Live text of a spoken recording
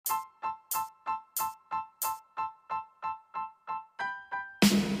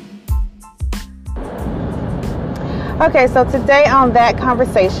Okay, so today on That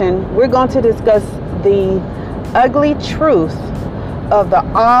Conversation, we're going to discuss the ugly truth of the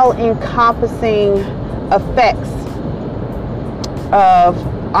all-encompassing effects of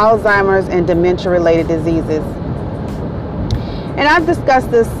Alzheimer's and dementia-related diseases. And I've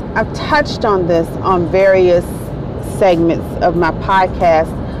discussed this, I've touched on this on various segments of my podcast,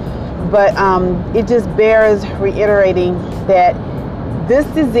 but it just bears reiterating that this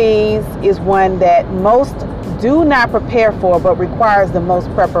disease is one that most do not prepare for, but requires the most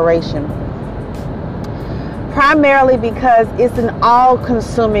preparation. Primarily because it's an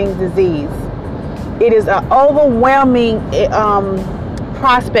all-consuming disease. It is an overwhelming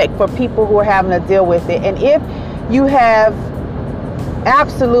prospect for people who are having to deal with it. And if you have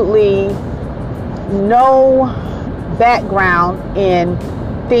absolutely no background in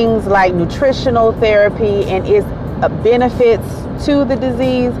things like nutritional therapy and its benefits to the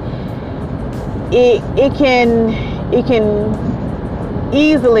disease, it can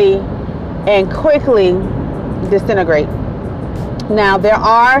easily and quickly disintegrate. Now, there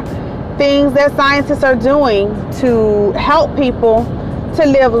are things that scientists are doing to help people to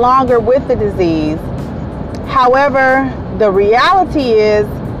live longer with the disease. However, the reality is,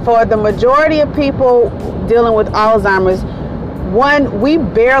 for the majority of people dealing with Alzheimer's, one, we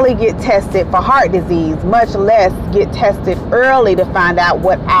barely get tested for heart disease, much less get tested early to find out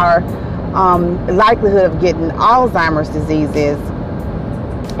what our likelihood of getting Alzheimer's disease is.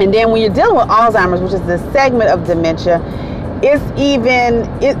 And then when you're dealing with Alzheimer's, which is the segment of dementia,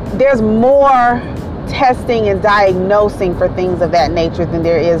 there's more testing and diagnosing for things of that nature than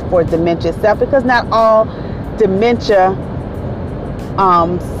there is for dementia itself, because not all dementia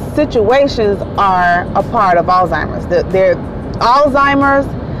situations are a part of Alzheimer's. Alzheimer's,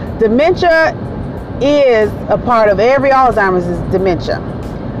 dementia is a part of every Alzheimer's is dementia,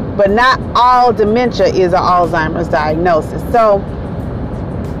 but not all dementia is an Alzheimer's diagnosis. So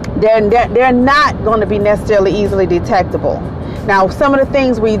they're not going to be necessarily easily detectable. Now, some of the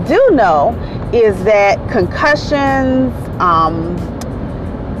things we do know is that concussions,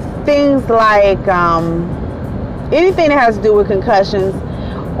 things like anything that has to do with concussions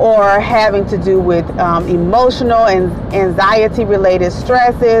or having to do with emotional and anxiety-related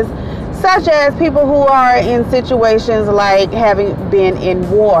stresses, such as people who are in situations like having been in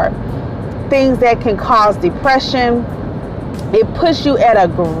war, things that can cause depression. It puts you at a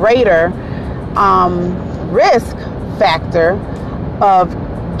greater risk factor of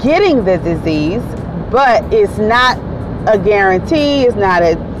getting the disease, but it's not a guarantee.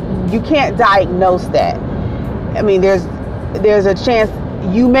 You can't diagnose that. I mean, there's a chance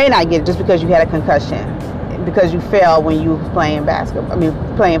you may not get it just because you had a concussion, because you fell when you were playing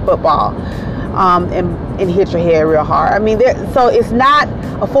football, and hit your head real hard. I mean, so it's not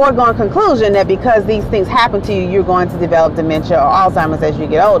a foregone conclusion that because these things happen to you, you're going to develop dementia or Alzheimer's as you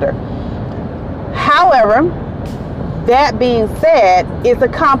get older. However, that being said, it's a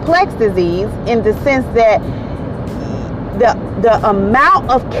complex disease in the sense that the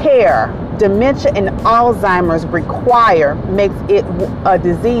amount of care dementia and Alzheimer's require makes it a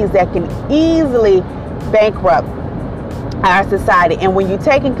disease that can easily bankrupt our society. And when you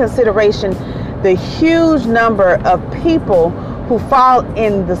take in consideration the huge number of people who fall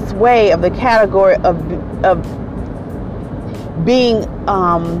in the sway of the category of being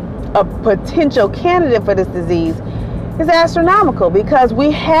a potential candidate for this disease, is astronomical, because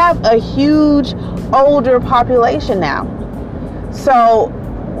we have a huge older population now. So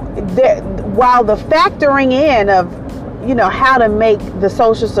while the factoring in of how to make the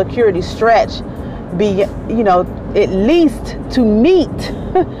Social Security stretch be at least to meet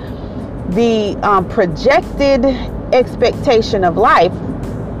the projected expectation of life,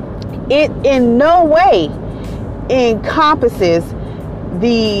 it in no way encompasses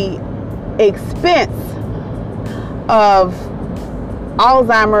the expense of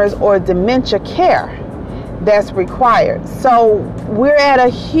Alzheimer's or dementia care that's required. So we're at a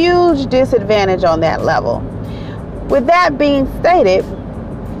huge disadvantage on that level. With that being stated,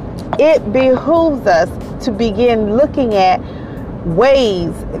 it behooves us to begin looking at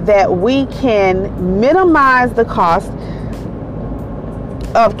ways that we can minimize the cost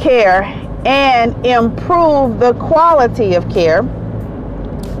of care and improve the quality of care.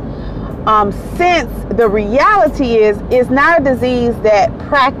 Since the reality is, it's not a disease that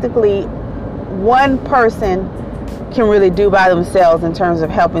practically one person can really do by themselves in terms of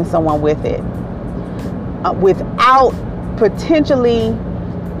helping someone with it, without potentially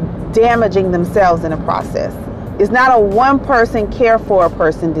damaging themselves in the process. It's not a one person care for a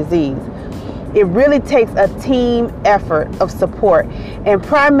person disease. It really takes a team effort of support, and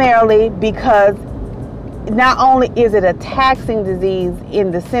primarily because not only is it a taxing disease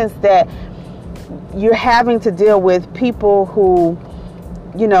in the sense that you're having to deal with people who,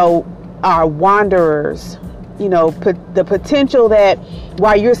 are wanderers, the potential that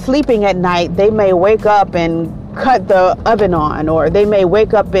while you're sleeping at night, they may wake up and cut the oven on, or they may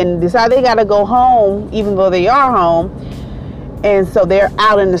wake up and decide they got to go home even though they are home, and so they're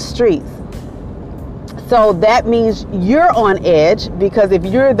out in the streets. So that means you're on edge, because if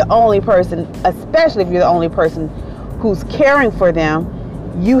you're the only person, especially if you're the only person who's caring for them,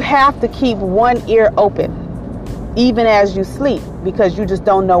 you have to keep one ear open even as you sleep, because you just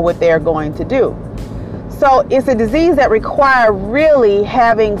don't know what they're going to do. So it's a disease that requires really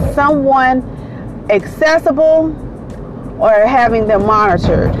having someone accessible or having them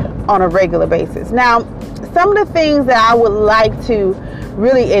monitored on a regular basis. Now, some of the things that I would like to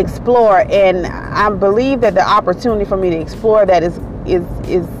really explore, and I believe that the opportunity for me to explore that is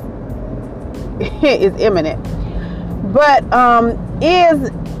imminent, but is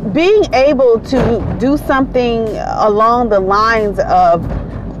being able to do something along the lines of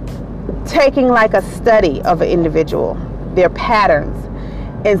taking like a study of an individual, their patterns,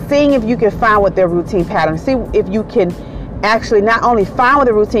 and seeing if you can find what their routine patterns. See if you can actually not only find what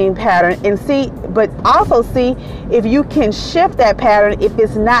the routine pattern and see, but also see if you can shift that pattern if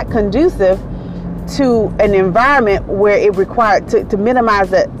it's not conducive to an environment where it required to minimize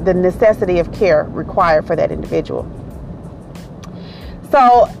the necessity of care required for that individual.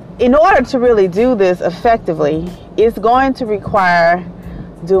 So in order to really do this effectively, it's going to require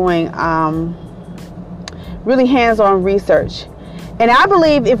doing really hands-on research. And I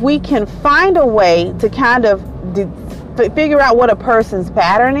believe if we can find a way to kind of figure out what a person's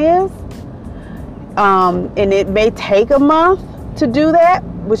pattern is, and it may take a month to do that,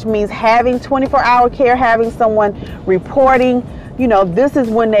 which means having 24-hour care, having someone reporting, this is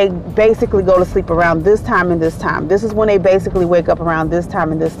when they basically go to sleep around this time and this time. This is when they basically wake up around this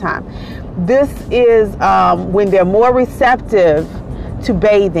time and this time. This is when they're more receptive to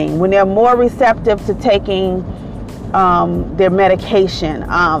bathing, when they're more receptive to taking their medication.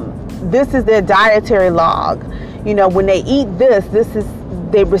 This is their dietary log. When they eat this is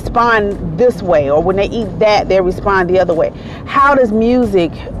they respond this way, or when they eat that, they respond the other way. How does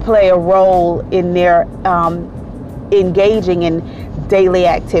music play a role in their engaging in daily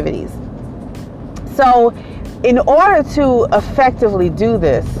activies? So in order to effectively do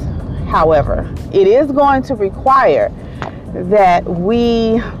this, however, it is going to require that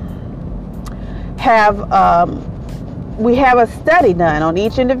we have a study done on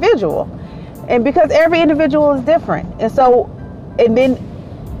each individual, and because every individual is different, and then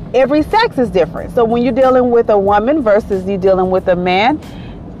every sex is different. So when you're dealing with a woman versus you dealing with a man,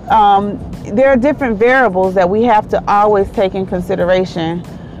 there are different variables that we have to always take in consideration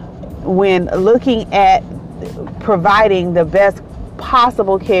when looking at providing the best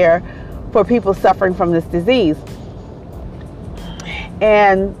possible care for people suffering from this disease.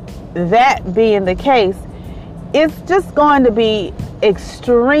 And that being the case, it's just going to be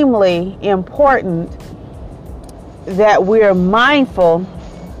extremely important that we're mindful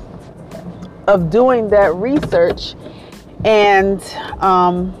of doing that research and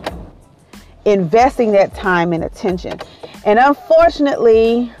investing that time and attention. And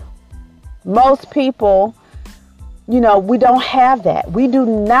unfortunately, most people, we don't have that. We do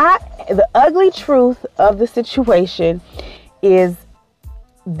not. The ugly truth of the situation is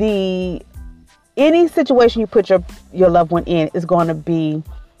any situation you put your loved one in is going to be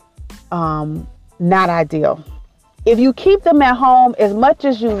not ideal. If you keep them at home, as much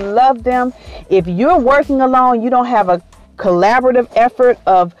as you love them, if you're working alone, you don't have a collaborative effort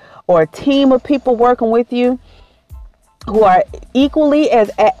or a team of people working with you who are equally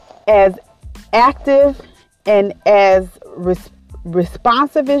as active and as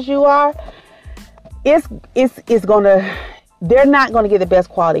responsive as you are, they're not going to get the best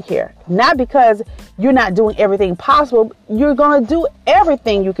quality care. Not because you're not doing everything possible. You're going to do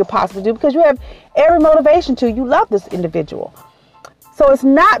everything you could possibly do because you have every motivation to. You love this individual. So it's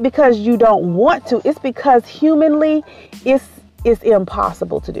not because you don't want to. It's because humanly, it's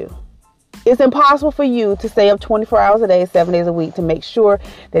impossible to do. It's impossible for you to stay up 24 hours a day, 7 days a week to make sure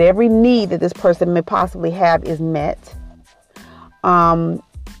that every need that this person may possibly have is met.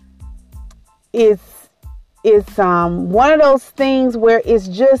 It's one of those things where it's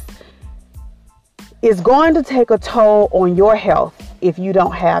going to take a toll on your health if you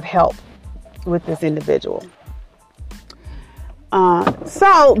don't have help with this individual.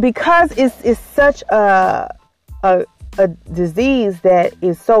 So because it's such a disease that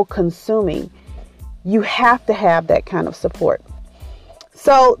is so consuming, you have to have that kind of support.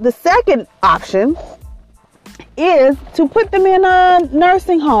 So the second option is to put them in a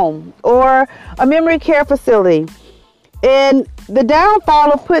nursing home or a memory care facility. And the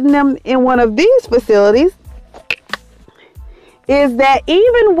downfall of putting them in one of these facilities is that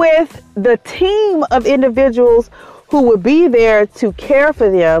even with the team of individuals who would be there to care for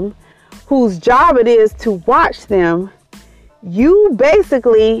them, whose job it is to watch them, you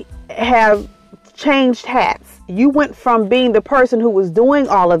basically have changed hats. You went from being the person who was doing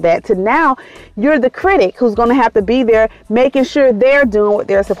all of that to now you're the critic who's going to have to be there making sure they're doing what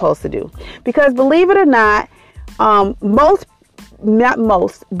they're supposed to do. Because believe it or not, not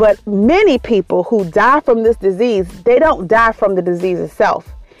most, but many people who die from this disease, they don't die from the disease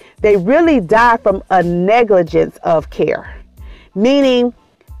itself. They really die from a negligence of care. Meaning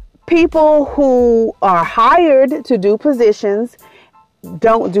people who are hired to do positions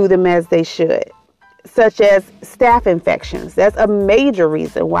don't do them as they should, such as staph infections. That's a major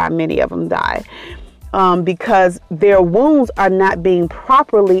reason why many of them die, because their wounds are not being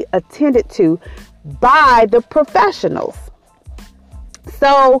properly attended to by the professionals.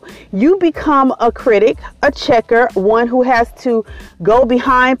 So you become a critic, a checker, one who has to go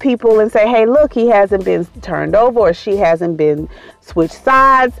behind people and say, hey, look, he hasn't been turned over or she hasn't been switched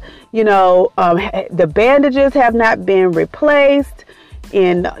sides. The bandages have not been replaced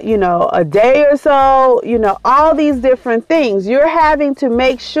in, a day or so, all these different things. You're having to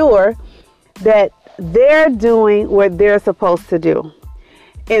make sure that they're doing what they're supposed to do.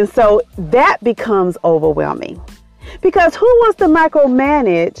 And so that becomes overwhelming. Because who wants to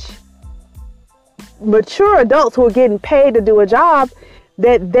micromanage mature adults who are getting paid to do a job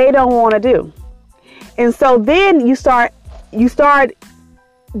that they don't want to do? And so then you start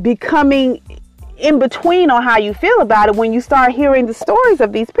becoming in between on how you feel about it when you start hearing the stories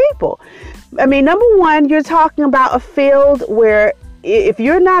of these people. I mean, number one, you're talking about a field where if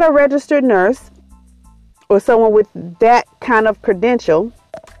you're not a registered nurse or someone with that kind of credential,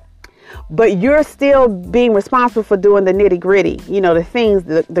 but you're still being responsible for doing the nitty gritty, the things,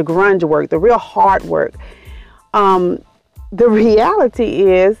 the grunge work, the real hard work. The reality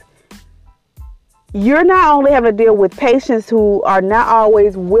is you're not only having to deal with patients who are not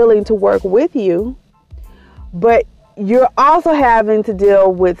always willing to work with you, but you're also having to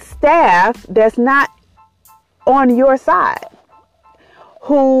deal with staff that's not on your side,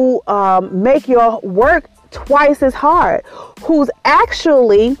 who make your work twice as hard, who's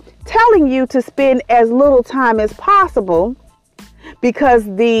actually telling you to spend as little time as possible because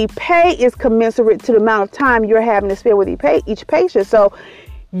the pay is commensurate to the amount of time you're having to spend with each patient. So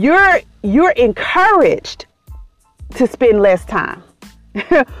you're encouraged to spend less time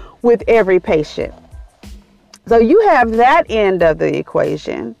with every patient. So you have that end of the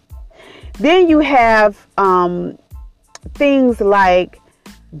equation. Then you have things like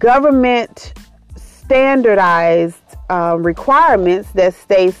government standardized requirements that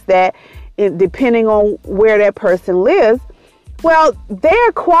states that depending on where that person lives, well,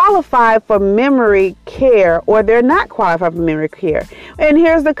 they're qualified for memory care or they're not qualified for memory care. And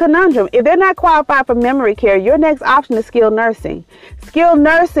here's the conundrum. If they're not qualified for memory care, your next option is skilled nursing. Skilled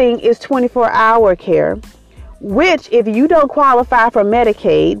nursing is 24-hour care, which if you don't qualify for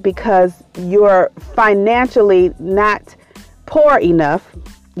Medicaid because you're financially not poor enough,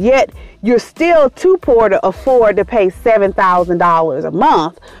 yet you're still too poor to afford to pay $7,000 a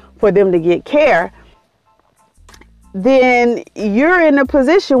month for them to get care, then you're in a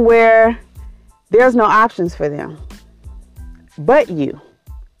position where there's no options for them but you.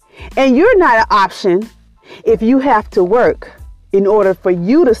 And you're not an option if you have to work in order for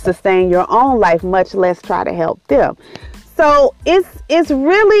you to sustain your own life, much less try to help them. So it's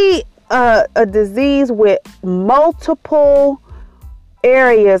really a disease with multiple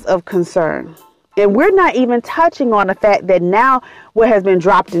areas of concern. And we're not even touching on the fact that now what has been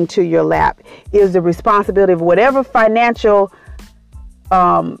dropped into your lap is the responsibility of whatever financial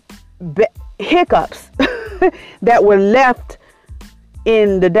hiccups that were left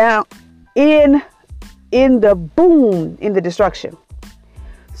in the destruction.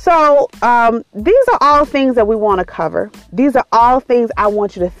 So these are all things that we want to cover. These are all things I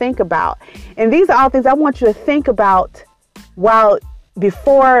want you to think about. And these are all things I want you to think about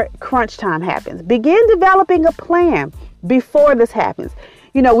before crunch time happens. Begin developing a plan before this happens.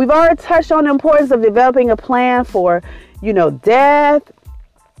 We've already touched on the importance of developing a plan for, death.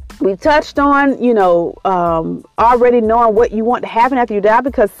 We touched on, already knowing what you want to happen after you die,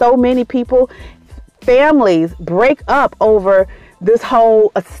 because so many families break up over this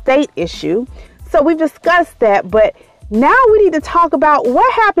whole estate issue. So we've discussed that, but now we need to talk about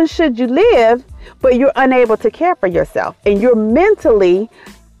what happens should you live, but you're unable to care for yourself and you're mentally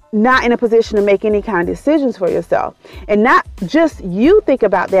not in a position to make any kind of decisions for yourself. And not just you think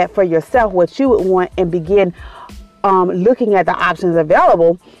about that for yourself, what you would want, and begin looking at the options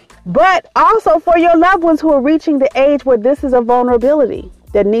available, but also for your loved ones who are reaching the age where this is a vulnerability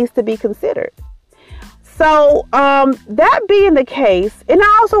that needs to be considered. So that being the case, and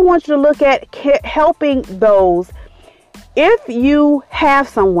I also want you to look at helping those. If you have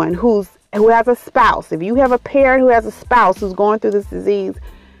someone who has a spouse, if you have a parent who has a spouse who's going through this disease,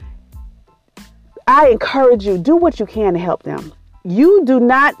 I encourage you, do what you can to help them. You do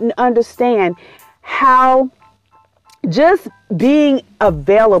not understand how just being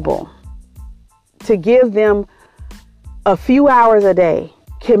available to give them a few hours a day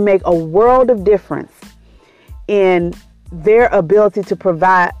can make a world of difference in their ability to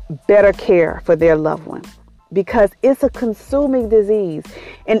provide better care for their loved one, because it's a consuming disease.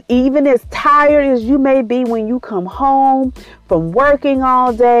 And even as tired as you may be when you come home from working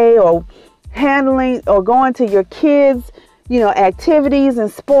all day or handling or going to your kids, activities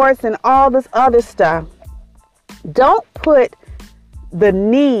and sports and all this other stuff, don't put the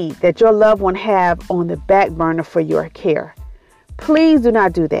need that your loved one have on the back burner for your care. Please do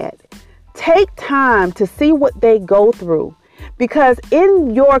not do that. Take time to see what they go through, because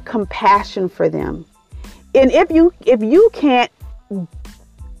in your compassion for them, and if you can't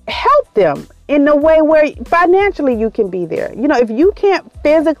help them in a way where financially you can be there, if you can't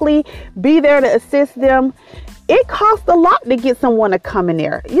physically be there to assist them, it costs a lot to get someone to come in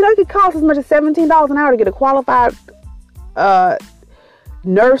there. It could cost as much as $17 an hour to get a qualified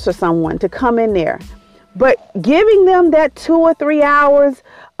nurse or someone to come in there. But giving them that 2 or 3 hours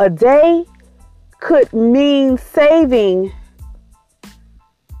a day could mean saving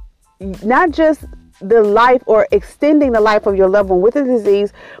not just the life or extending the life of your loved one with a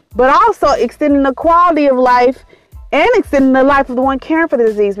disease, but also extending the quality of life and extending the life of the one caring for the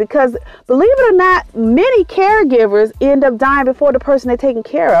disease. Because believe it or not, many caregivers end up dying before the person they're taking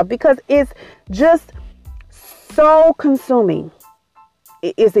care of, because it's just so consuming.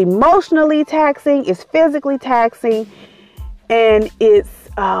 It's emotionally taxing, it's physically taxing, and it's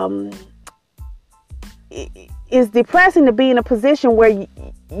depressing to be in a position where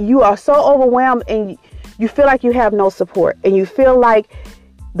you are so overwhelmed and you feel like you have no support, and you feel like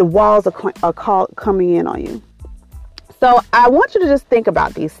the walls are coming in on you. So I want you to just think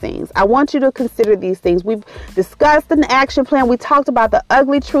about these things. I want you to consider these things. We've discussed an action plan. We talked about the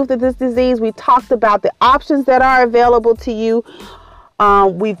ugly truth of this disease. We talked about the options that are available to you.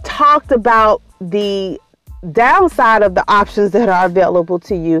 We've talked about the downside of the options that are available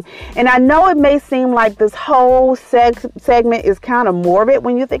to you. And I know it may seem like this whole segment is kind of morbid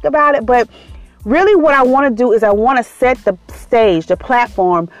when you think about it, but really what I want to do is I want to set the stage, the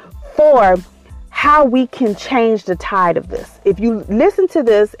platform for how we can change the tide of this. If you listen to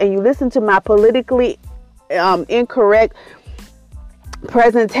this and you listen to my politically incorrect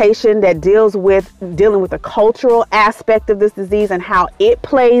presentation that dealing with the cultural aspect of this disease and how it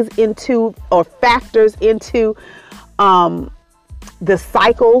plays into or factors into the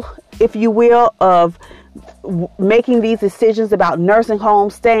cycle, if you will, of making these decisions about nursing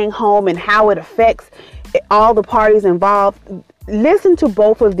homes, staying home, and how it affects all the parties involved, listen to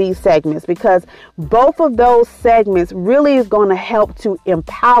both of these segments, because both of those segments really is going to help to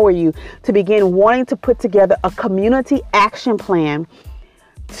empower you to begin wanting to put together a community action plan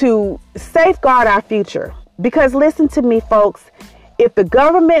to safeguard our future. Because listen to me, folks, if the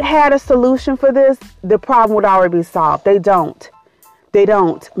government had a solution for this, the problem would already be solved. They don't.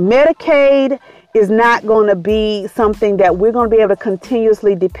 Medicaid is not going to be something that we're going to be able to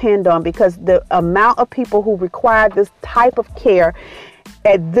continuously depend on, because the amount of people who require this type of care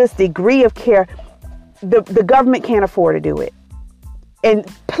at this degree of care, the government can't afford to do it. And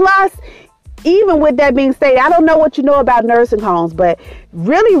plus, even with that being stated, I don't know what you know about nursing homes, but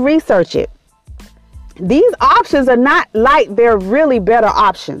really research it. These options are not like they're really better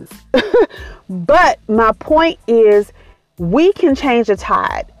options. But my point is, we can change the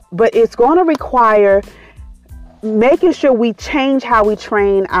tide, but it's going to require making sure we change how we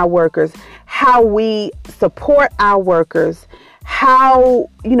train our workers, how we support our workers, how,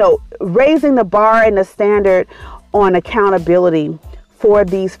 raising the bar and the standard on accountability for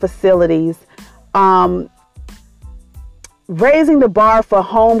these facilities, raising the bar for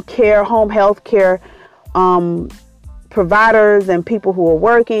home care, home health care providers and people who are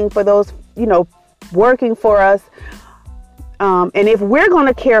working for those, working for us. And if we're going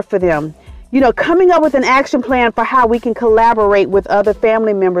to care for them, coming up with an action plan for how we can collaborate with other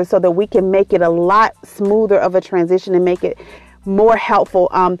family members so that we can make it a lot smoother of a transition and make it more helpful.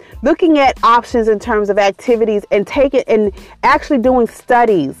 Looking at options in terms of activities and actually doing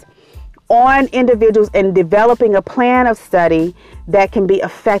studies on individuals and developing a plan of study that can be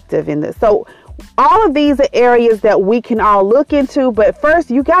effective in this. So all of these are areas that we can all look into, but first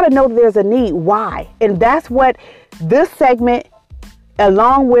you got to know there's a need. Why? And that's what this segment,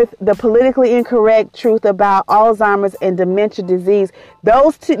 along with the politically incorrect truth about Alzheimer's and dementia disease,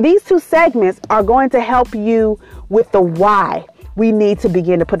 these two segments are going to help you with the why we need to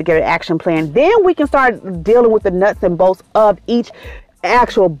begin to put together an action plan. Then we can start dealing with the nuts and bolts of each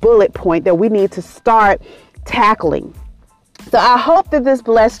actual bullet point that we need to start tackling. So I hope that this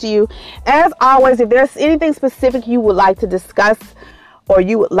blessed you. As always, if there's anything specific you would like to discuss or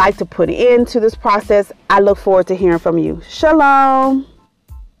you would like to put into this process, I look forward to hearing from you. Shalom.